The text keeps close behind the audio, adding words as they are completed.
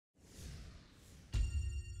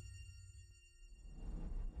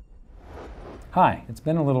Hi, it's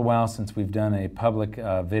been a little while since we've done a public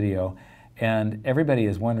video, and everybody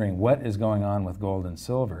is wondering what is going on with gold and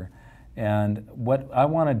silver. And what I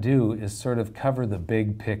want to do is sort of cover the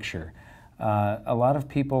big picture. A lot of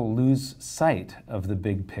people lose sight of the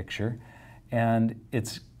big picture, and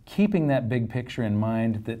it's keeping that big picture in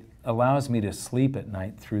mind that allows me to sleep at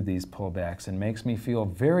night through these pullbacks and makes me feel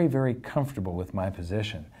very, very comfortable with my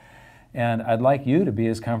position. And I'd like you to be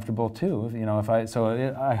as comfortable too,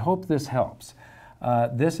 I hope this helps.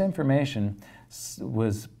 This information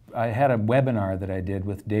I had a webinar that I did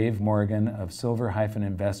with Dave Morgan of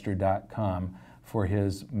silver-investor.com for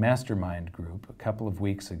his mastermind group a couple of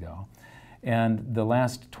weeks ago. And the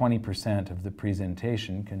last 20% of the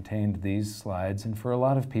presentation contained these slides, and for a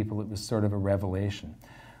lot of people it was sort of a revelation.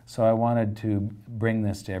 So I wanted to bring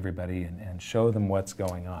this to everybody and show them what's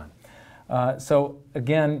going on. So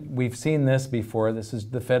again, we've seen this before. This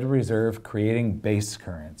is the Federal Reserve creating base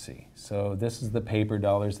currency. So this is the paper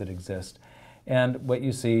dollars that exist. And what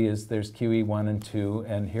you see is there's QE1 and 2,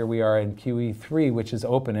 and here we are in QE3, which is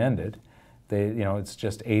open-ended. It's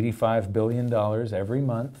just $85 billion every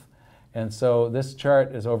month. And so this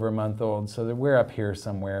chart is over a month old, so that we're up here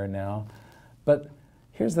somewhere now. But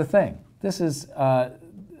here's the thing. This is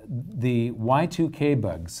the Y2K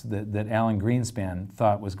bugs that Alan Greenspan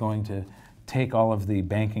thought was going to take all of the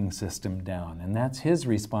banking system down. And that's his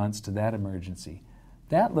response to that emergency.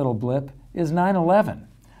 That little blip is 9/11.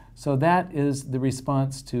 So that is the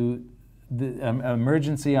response to the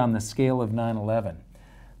emergency on the scale of 9/11.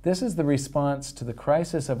 This is the response to the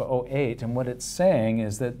crisis of '08, and what it's saying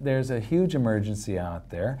is that there's a huge emergency out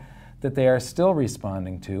there that they are still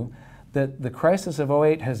responding to, that the crisis of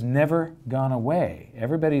 '08 has never gone away.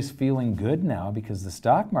 Everybody's feeling good now because the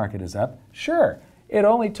stock market is up. Sure, it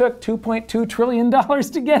only took $2.2 trillion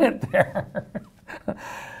to get it there.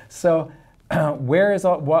 So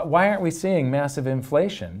why aren't we seeing massive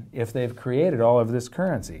inflation if they've created all of this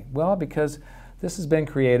currency? Well, because this has been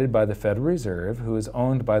created by the Federal Reserve, who is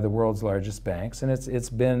owned by the world's largest banks, and it's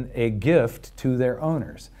been a gift to their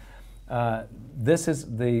owners. This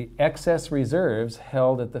is the excess reserves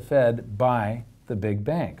held at the Fed by the big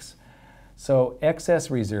banks. So excess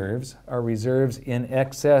reserves are reserves in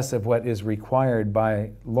excess of what is required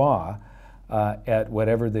by law at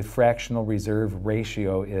whatever the fractional reserve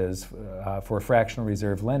ratio is for fractional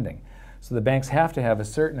reserve lending. So the banks have to have a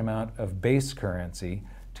certain amount of base currency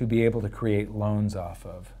to be able to create loans off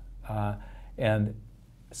of. And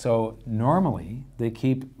so normally they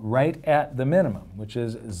keep right at the minimum, which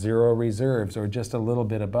is 0 reserves or just a little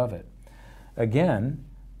bit above it. Again,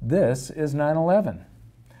 this is 9/11.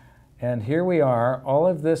 And here we are, all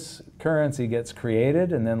of this currency gets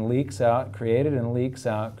created and then leaks out, created and leaks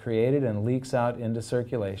out, created and leaks out into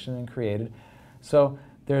circulation and created. So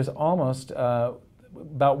there's almost about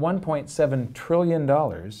 $1.7 trillion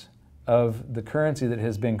of the currency that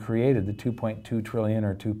has been created, the 2.2 trillion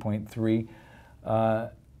or 2.3,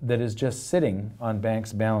 that is just sitting on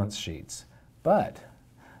banks' balance sheets. But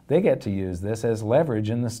they get to use this as leverage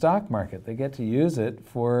in the stock market. They get to use it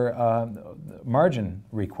for margin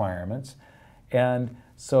requirements. And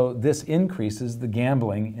so this increases the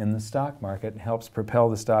gambling in the stock market and helps propel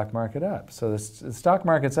the stock market up. So the stock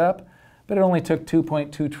market's up, but it only took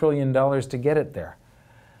 $2.2 trillion to get it there.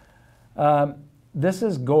 This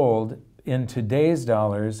is gold in today's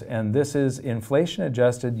dollars, and this is inflation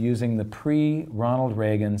adjusted using the pre-Ronald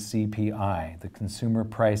Reagan CPI, the Consumer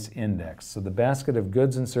Price Index. So the basket of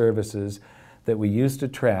goods and services that we used to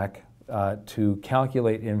track to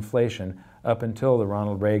calculate inflation up until the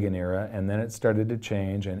Ronald Reagan era, and then it started to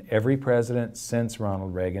change, and every president since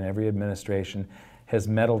Ronald Reagan, every administration has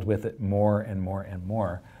meddled with it more and more and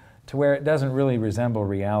more, to where it doesn't really resemble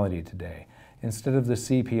reality today. Instead of the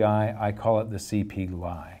CPI, I call it the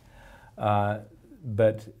CP-lie.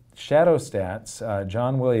 But Shadow Stats,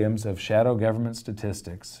 John Williams of Shadow Government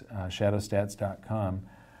Statistics, shadowstats.com,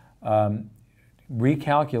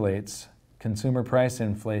 recalculates consumer price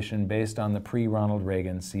inflation based on the pre-Ronald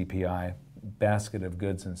Reagan CPI basket of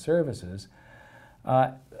goods and services.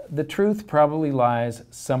 The truth probably lies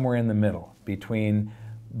somewhere in the middle between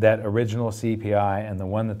that original CPI and the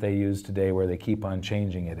one that they use today, where they keep on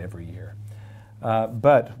changing it every year.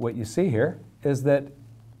 But what you see here is that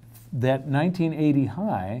 1980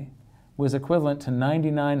 high was equivalent to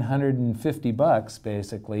 $9,950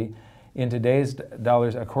 basically in today's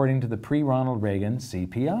dollars, according to the pre-Ronald Reagan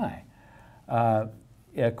CPI.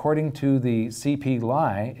 According to the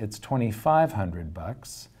CP-lie, it's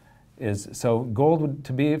 $2,500. So gold would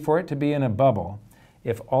for it to be in a bubble,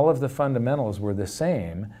 if all of the fundamentals were the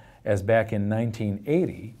same as back in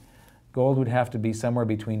 1980, gold would have to be somewhere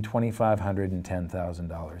between $2,500 and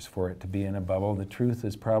 $10,000 for it to be in a bubble. The truth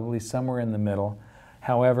is probably somewhere in the middle.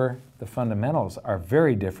 However, the fundamentals are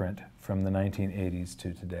very different from the 1980s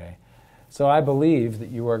to today. So I believe that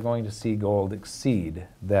you are going to see gold exceed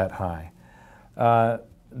that high.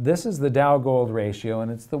 This is the Dow-gold ratio, and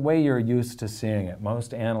it's the way you're used to seeing it.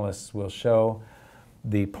 Most analysts will show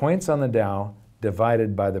the points on the Dow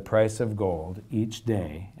divided by the price of gold each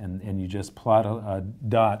day, and you just plot a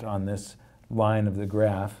dot on this line of the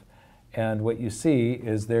graph, and what you see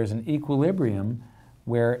is there's an equilibrium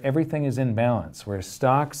where everything is in balance, where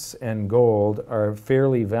stocks and gold are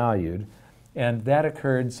fairly valued, and that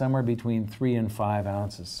occurred somewhere between 3 and 5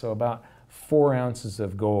 ounces. So about 4 ounces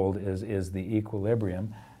of gold is the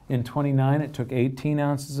equilibrium. In 29, it took 18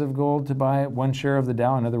 ounces of gold to buy 1 share of the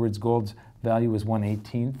Dow. In other words, gold's value was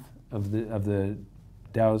 1/18 of the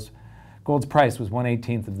Dow's. Gold's price was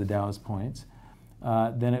 1/18 of the Dow's points.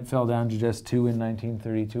 Then it fell down to just 2 in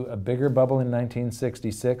 1932. A bigger bubble in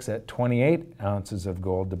 1966 at 28 ounces of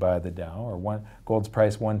gold to buy the Dow, or gold's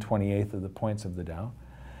price 1/28 of the points of the Dow.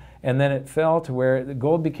 And then it fell to where the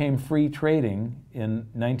gold became free trading in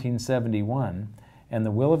 1971, and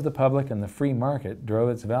the will of the public and the free market drove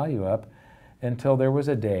its value up until there was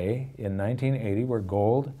a day in 1980 where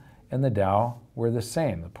gold and the Dow were the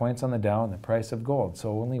same, the points on the Dow and the price of gold.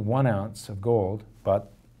 So only 1 ounce of gold bought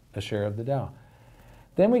a share of the Dow.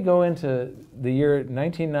 Then we go into the year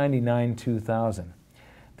 1999-2000.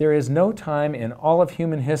 There is no time in all of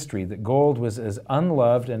human history that gold was as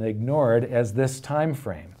unloved and ignored as this time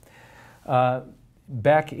frame.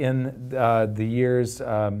 Back in the years,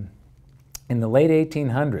 in the late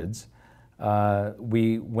 1800s,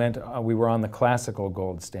 we were on the classical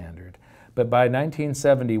gold standard. But by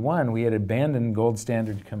 1971, we had abandoned gold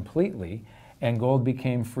standard completely, and gold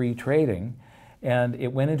became free trading. And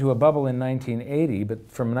it went into a bubble in 1980, but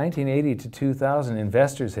from 1980 to 2000,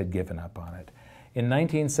 investors had given up on it. In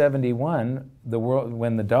 1971,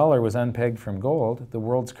 when the dollar was unpegged from gold, the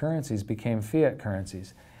world's currencies became fiat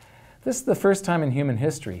currencies. This is the first time in human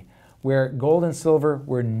history where gold and silver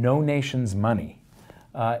were no nation's money.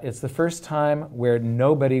 It's the first time where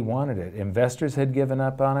nobody wanted it. Investors had given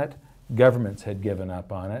up on it. Governments had given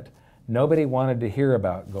up on it. Nobody wanted to hear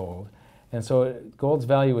about gold. And so gold's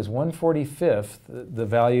value was 1/45th the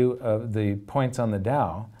value of the points on the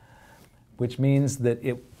Dow, which means that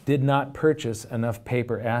it did not purchase enough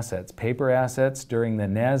paper assets. Paper assets during the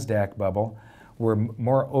NASDAQ bubble were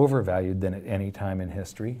more overvalued than at any time in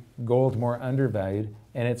history, gold more undervalued,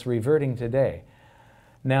 and it's reverting today.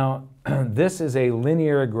 Now, this is a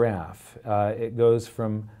linear graph. It goes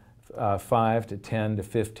from 5 to 10 to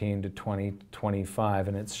 15 to 20, 25,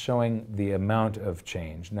 and it's showing the amount of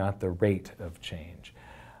change, not the rate of change.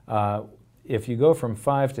 If you go from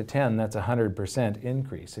 5 to 10, that's a 100%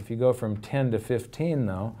 increase. If you go from 10 to 15,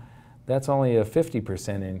 though, that's only a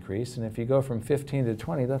 50% increase, and if you go from 15 to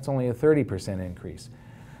 20, that's only a 30% increase.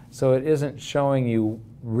 So it isn't showing you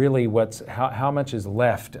really how much is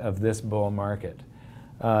left of this bull market.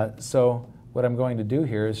 So what I'm going to do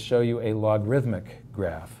here is show you a logarithmic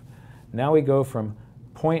graph. Now we go from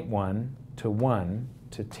 0.1 to 1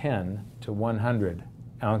 to 10 to 100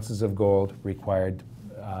 ounces of gold required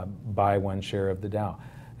by 1 share of the Dow.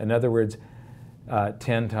 In other words,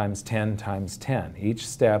 10 times 10 times 10. Each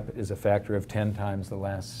step is a factor of 10 times the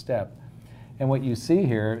last step. And what you see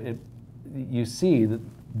here, you see that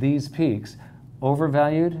these peaks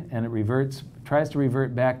overvalued, and it tries to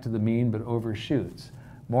revert back to the mean but overshoots.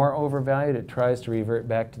 More overvalued, it tries to revert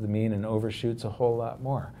back to the mean and overshoots a whole lot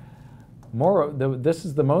more. This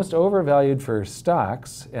is the most overvalued for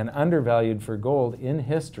stocks and undervalued for gold in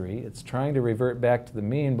history. It's trying to revert back to the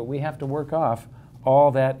mean, but we have to work off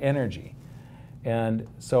all that energy. And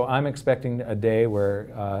so I'm expecting a day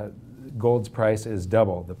where gold's price is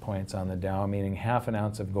double the points on the Dow, meaning half an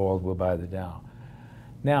ounce of gold will buy the Dow.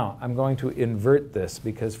 Now, I'm going to invert this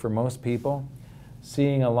because for most people,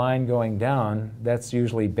 seeing a line going down, that's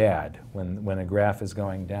usually bad when a graph is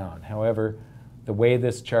going down. However, the way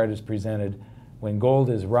this chart is presented, when gold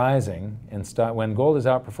is rising and when gold is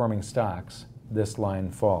outperforming stocks, this line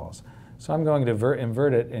falls. So I'm going to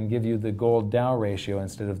invert it and give you the gold-Dow ratio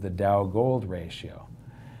instead of the Dow-gold ratio.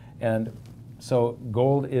 And so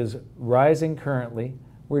gold is rising currently.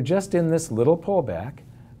 We're just in this little pullback,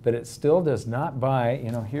 but it still does not buy,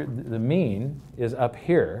 here the mean is up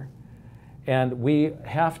here, and we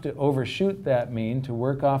have to overshoot that mean to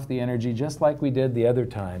work off the energy just like we did the other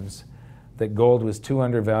times that gold was too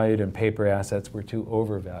undervalued and paper assets were too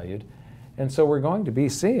overvalued. And so we're going to be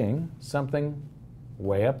seeing something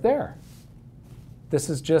way up there. This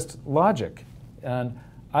is just logic, and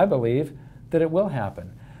I believe that it will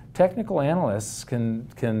happen. technical analysts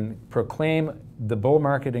can proclaim the bull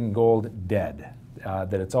market in gold dead,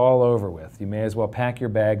 that it's all over with. You may as well pack your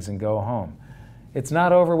bags and go home. It's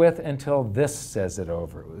not over with until this says it's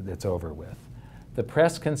over with. The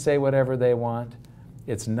press can say whatever they want.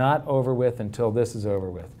 It's not over with until this is over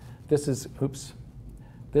with. This is, oops,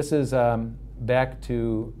 this is back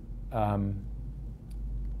to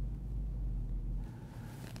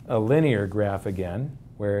a linear graph again,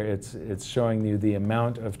 where it's showing you the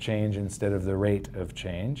amount of change instead of the rate of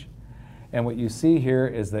change. And what you see here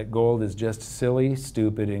is that gold is just silly,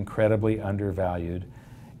 stupid, incredibly undervalued.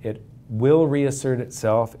 It will reassert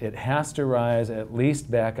itself. It has to rise at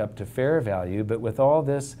least back up to fair value, but with all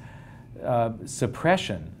this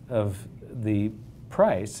suppression of the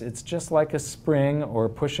price, it's just like a spring or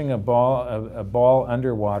pushing a ball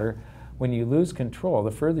underwater. When you lose control,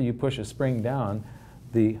 the further you push a spring down,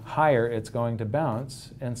 the higher it's going to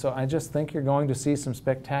bounce. And so I just think you're going to see some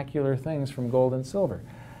spectacular things from gold and silver.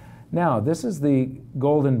 Now, this is the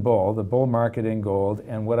golden bull, the bull market in gold,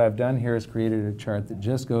 and what I've done here is created a chart that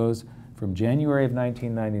just goes from January of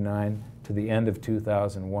 1999 to the end of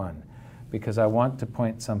 2001, because I want to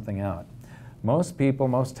point something out. Most people,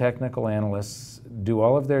 most technical analysts, do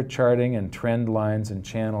all of their charting and trend lines and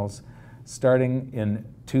channels starting in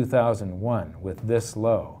 2001 with this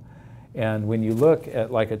low. And when you look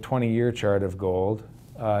at like a 20-year chart of gold,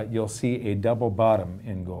 you'll see a double bottom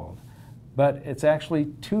in gold. But it's actually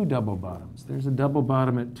two double bottoms. There's a double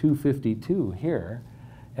bottom at 252 here,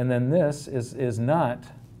 and then this is not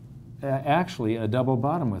actually a double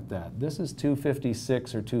bottom with that. This is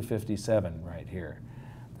 256 or 257 right here.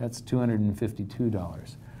 That's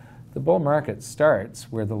 $252. The bull market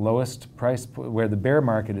starts where the lowest price, where the bear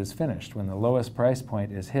market is finished. When the lowest price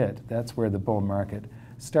point is hit, that's where the bull market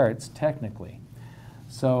starts technically.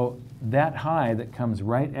 So that high that comes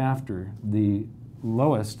right after the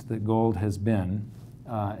lowest that gold has been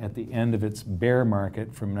at the end of its bear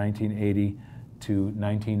market from 1980 to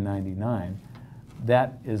 1999,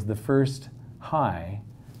 that is the first high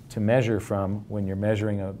to measure from when you're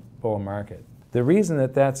measuring a bull market. The reason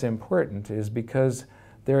that that's important is because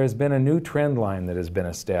there has been a new trend line that has been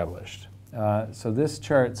established. So this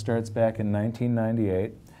chart starts back in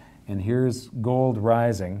 1998, and here's gold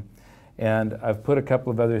rising. And I've put a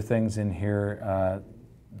couple of other things in here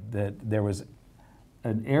that there was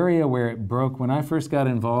an area where it broke. When I first got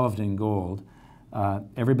involved in gold,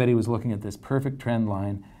 everybody was looking at this perfect trend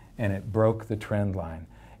line, and it broke the trend line.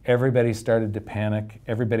 Everybody started to panic.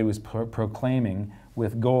 Everybody was proclaiming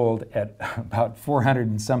with gold at about $400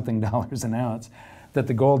 and something an ounce that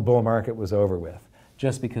the gold bull market was over with,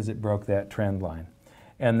 just because it broke that trend line.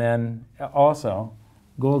 And then also,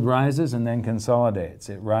 gold rises and then consolidates.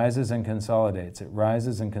 It rises and consolidates. It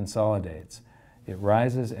rises and consolidates. It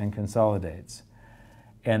rises and consolidates.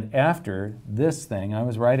 And after this thing, I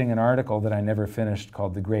was writing an article that I never finished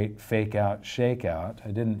called The Great Fake Out Shakeout.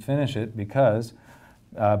 I didn't finish it because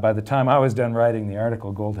by the time I was done writing the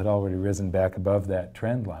article, gold had already risen back above that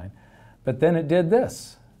trend line. But then it did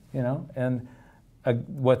this, you know, and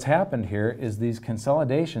what's happened here is these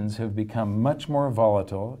consolidations have become much more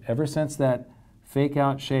volatile ever since that fake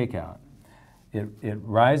out shakeout. It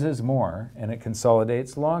rises more and it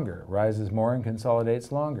consolidates longer, rises more and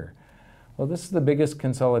consolidates longer. Well, this is the biggest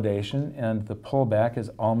consolidation, and the pullback is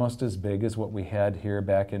almost as big as what we had here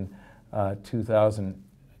back in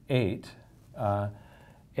 2008.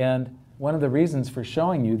 And one of the reasons for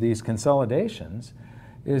showing you these consolidations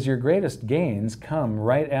is your greatest gains come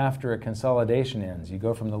right after a consolidation ends. You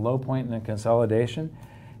go from the low point in a consolidation,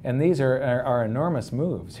 and these are enormous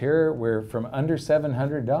moves. Here we're from under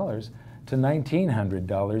 $700 to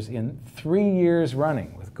 $1,900 in 3 years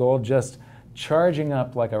running, with gold just charging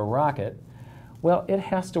up like a rocket. Well, it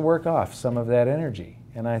has to work off some of that energy,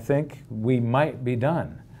 and I think we might be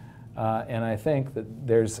done. And I think that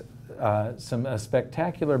there's a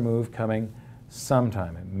spectacular move coming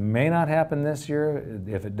sometime. It may not happen this year.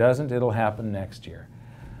 If it doesn't, it'll happen next year.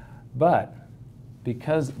 But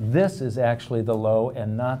because this is actually the low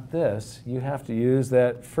and not this, you have to use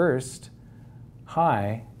that first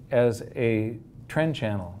high as a trend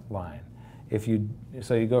channel line.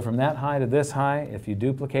 So you go from that high to this high. If you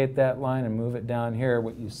duplicate that line and move it down here,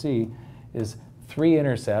 what you see is 3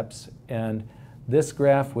 intercepts. And this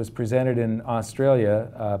graph was presented in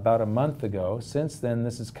Australia about a month ago. Since then,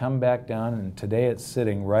 this has come back down, and today it's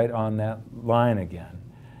sitting right on that line again.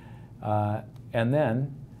 And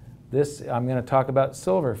then this, I'm going to talk about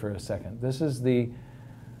silver for a second. This is the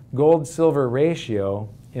gold-silver ratio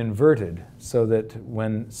inverted, so that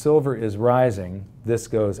when silver is rising, this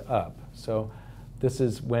goes up. So This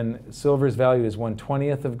is when silver's value is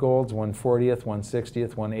 1/20th of gold's, 1/40th,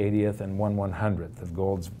 1/60th, 1/80th, and 1/100th of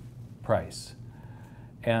gold's price.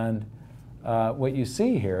 And what you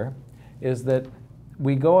see here is that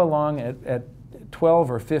we go along at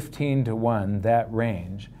 12 or 15 to 1, that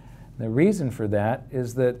range. The reason for that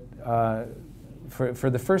is that for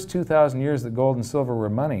the first 2,000 years that gold and silver were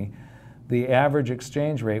money, the average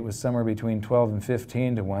exchange rate was somewhere between 12 and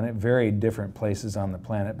 15 to 1. It varied different places on the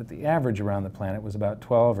planet, but the average around the planet was about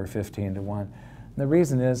 12 or 15 to 1. And the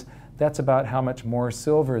reason is that's about how much more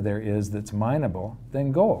silver there is that's mineable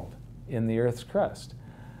than gold in the Earth's crust.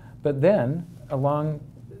 But then along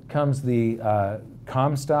comes the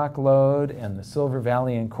Comstock lode and the Silver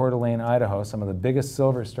Valley in Coeur d'Alene, Idaho, some of the biggest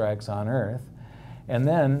silver strikes on Earth. And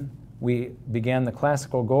then we began the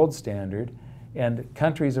classical gold standard, and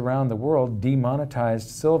countries around the world demonetized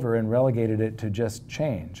silver and relegated it to just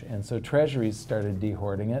change. And so treasuries started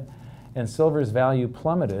dehoarding it, and silver's value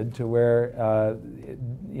plummeted to where,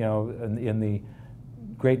 in the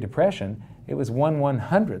Great Depression, it was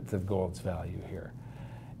 1/100th of gold's value here.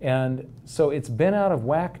 And so it's been out of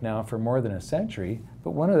whack now for more than a century,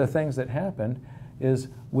 but one of the things that happened is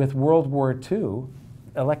with World War II,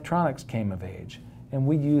 electronics came of age, and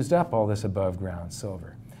we used up all this above ground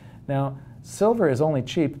silver. Now, silver is only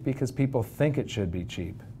cheap because people think it should be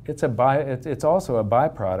cheap. It's also a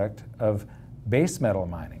byproduct of base metal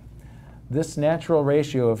mining. This natural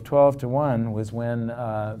ratio of 12 to 1 was when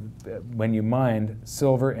you mined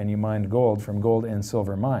silver and you mined gold from gold and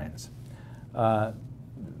silver mines.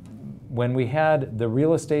 When we had the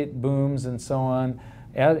real estate booms and so on,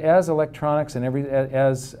 as electronics and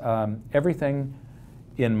everything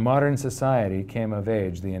in modern society came of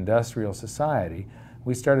age, the industrial society,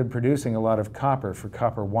 we started producing a lot of copper for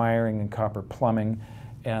copper wiring and copper plumbing,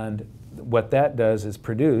 and what that does is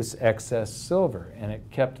produce excess silver, and it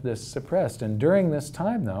kept this suppressed. And during this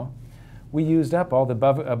time, though, we used up all the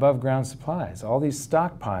above ground supplies, all these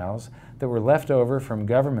stockpiles that were left over from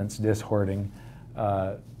governments dishoarding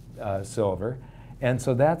silver, and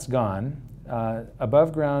so that's gone.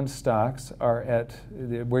 Above ground stocks are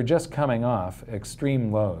we're just coming off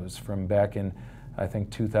extreme lows from back in, I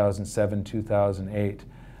think, 2007, 2008.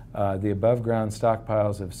 The above ground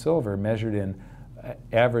stockpiles of silver measured in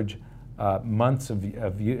average months of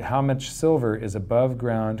how much silver is above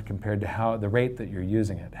ground compared to the rate that you're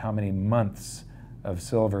using it, how many months of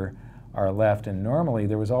silver are left. And normally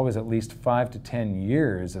there was always at least 5 to 10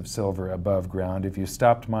 years of silver above ground. If you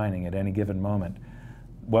stopped mining at any given moment,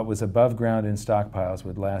 what was above ground in stockpiles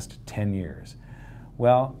would last 10 years.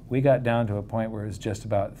 Well, we got down to a point where it was just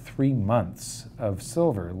about 3 months of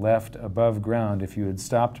silver left above ground. If you had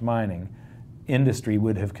stopped mining, industry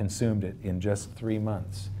would have consumed it in just 3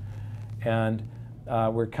 months. And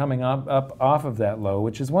we're coming up off of that low,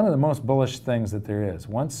 which is one of the most bullish things that there is.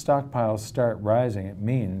 Once stockpiles start rising, it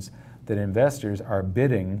means that investors are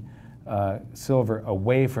bidding silver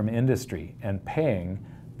away from industry and paying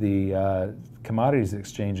the commodities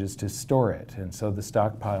exchanges to store it. And so the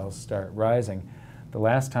stockpiles start rising. The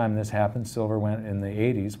last time this happened, silver went in the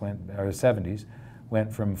 80s, or 70s,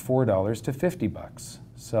 went from $4 to $50.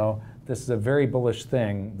 So this is a very bullish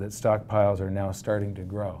thing that stockpiles are now starting to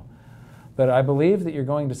grow. But I believe that you're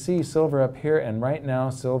going to see silver up here, and right now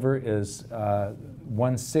silver is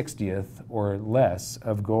 1/60th or less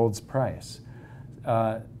of gold's price.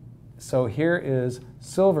 So here is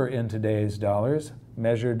silver in today's dollars,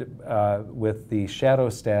 measured with the Shadow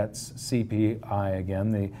Stats CPI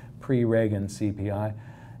again, the pre-Reagan CPI,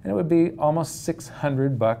 and it would be almost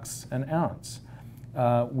 $600 an ounce.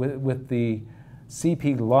 With the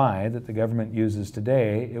CP lie that the government uses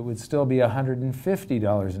today, it would still be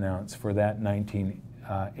 $150 an ounce for that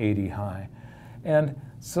 1980 high. And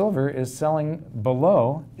silver is selling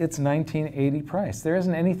below its 1980 price. There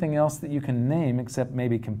isn't anything else that you can name except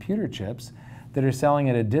maybe computer chips that are selling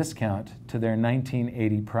at a discount to their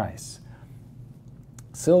 1980 price.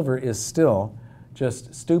 Silver is still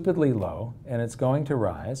just stupidly low, and it's going to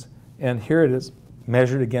rise. And here it is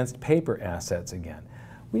measured against paper assets again.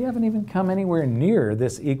 We haven't even come anywhere near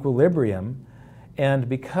this equilibrium, and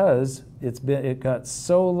because it got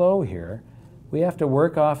so low here, we have to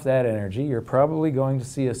work off that energy. You're probably going to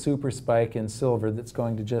see a super spike in silver that's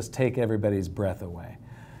going to just take everybody's breath away.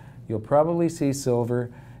 You'll probably see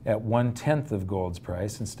silver at 1/10th of gold's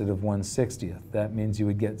price instead of 1/60th. That means you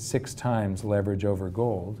would get 6 times leverage over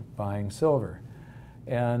gold buying silver.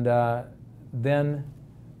 And then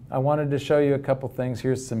I wanted to show you a couple things.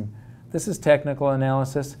 This is technical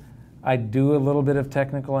analysis. I do a little bit of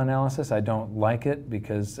technical analysis. I don't like it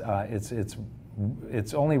because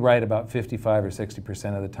it's only right about 55 or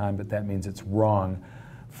 60% of the time, but that means it's wrong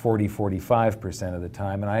 40-45% of the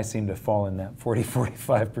time, and I seem to fall in that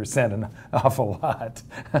 40-45% an awful lot.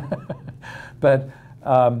 But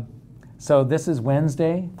so this is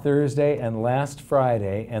Wednesday, Thursday, and last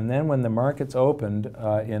Friday, and then when the markets opened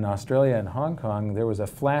in Australia and Hong Kong, there was a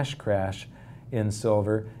flash crash in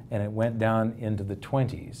silver, and it went down into the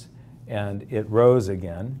 20s, and it rose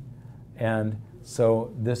again. And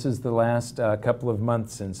so this is the last couple of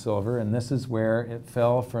months in silver, and this is where it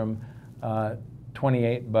fell from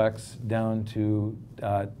 28 bucks down to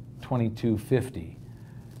 22.50,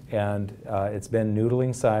 and it's been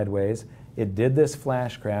noodling sideways. It did this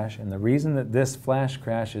flash crash, and the reason that this flash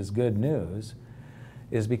crash is good news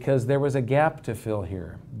is because there was a gap to fill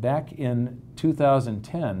here. Back in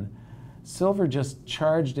 2010, silver just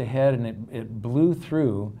charged ahead, and it blew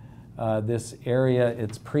through this area,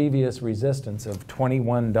 its previous resistance of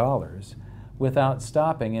 $21, without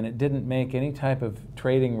stopping, and it didn't make any type of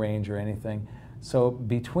trading range or anything. So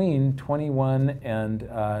between 21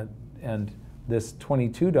 and this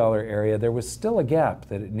 $22 area, there was still a gap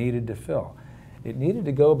that it needed to fill. It needed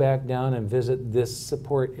to go back down and visit this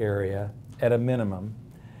support area at a minimum,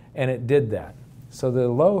 and it did that. So the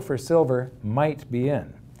low for silver might be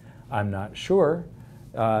in. I'm not sure.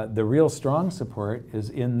 The real strong support is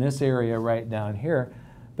in this area right down here,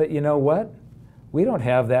 but you know what? We don't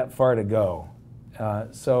have that far to go.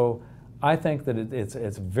 So I think that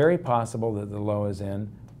it's very possible that the low is in.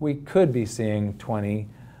 We could be seeing 20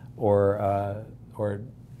 or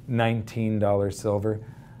 $19 silver,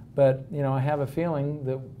 but you know, I have a feeling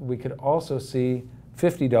that we could also see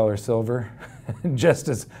 $50 silver just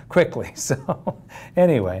as quickly. So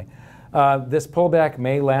anyway, this pullback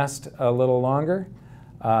may last a little longer.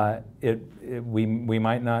 We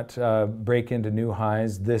might not break into new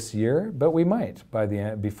highs this year, but we might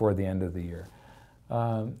before the end of the year.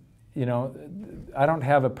 You know, I don't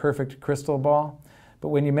have a perfect crystal ball, but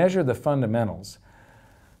when you measure the fundamentals,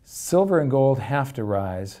 silver and gold have to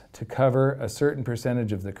rise to cover a certain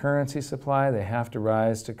percentage of the currency supply. They have to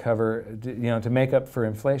rise to cover, you know, to make up for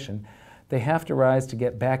inflation. They have to rise to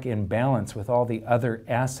get back in balance with all the other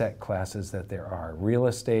asset classes that there are, real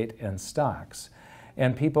estate and stocks.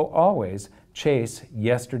 And people always chase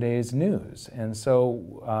yesterday's news. And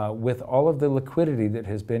so with all of the liquidity that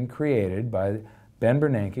has been created by Ben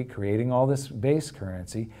Bernanke creating all this base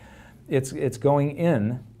currency, it's going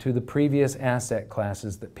in to the previous asset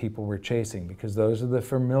classes that people were chasing, because those are the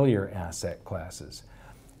familiar asset classes.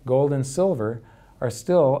 Gold and silver are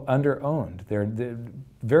still under-owned.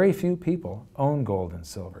 Very few people own gold and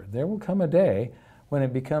silver. There will come a day when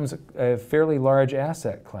it becomes a fairly large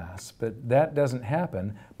asset class, but that doesn't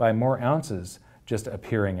happen by more ounces just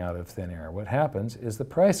appearing out of thin air. What happens is the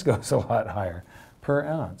price goes a lot higher per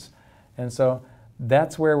ounce. And so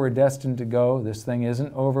that's where we're destined to go. This thing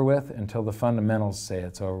isn't over with until the fundamentals say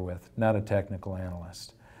it's over with, not a technical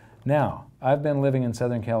analyst. Now, I've been living in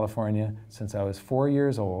Southern California since I was 4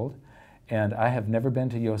 years old, and I have never been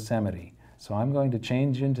to Yosemite. So I'm going to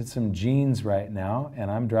change into some jeans right now,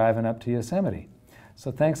 and I'm driving up to Yosemite.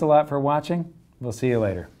 So thanks a lot for watching. We'll see you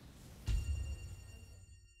later.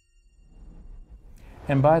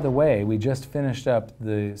 And by the way, we just finished up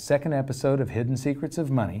the second episode of Hidden Secrets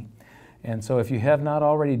of Money. And so if you have not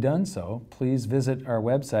already done so, please visit our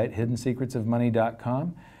website,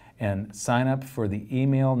 hiddensecretsofmoney.com, and sign up for the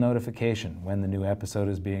email notification when the new episode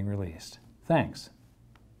is being released. Thanks.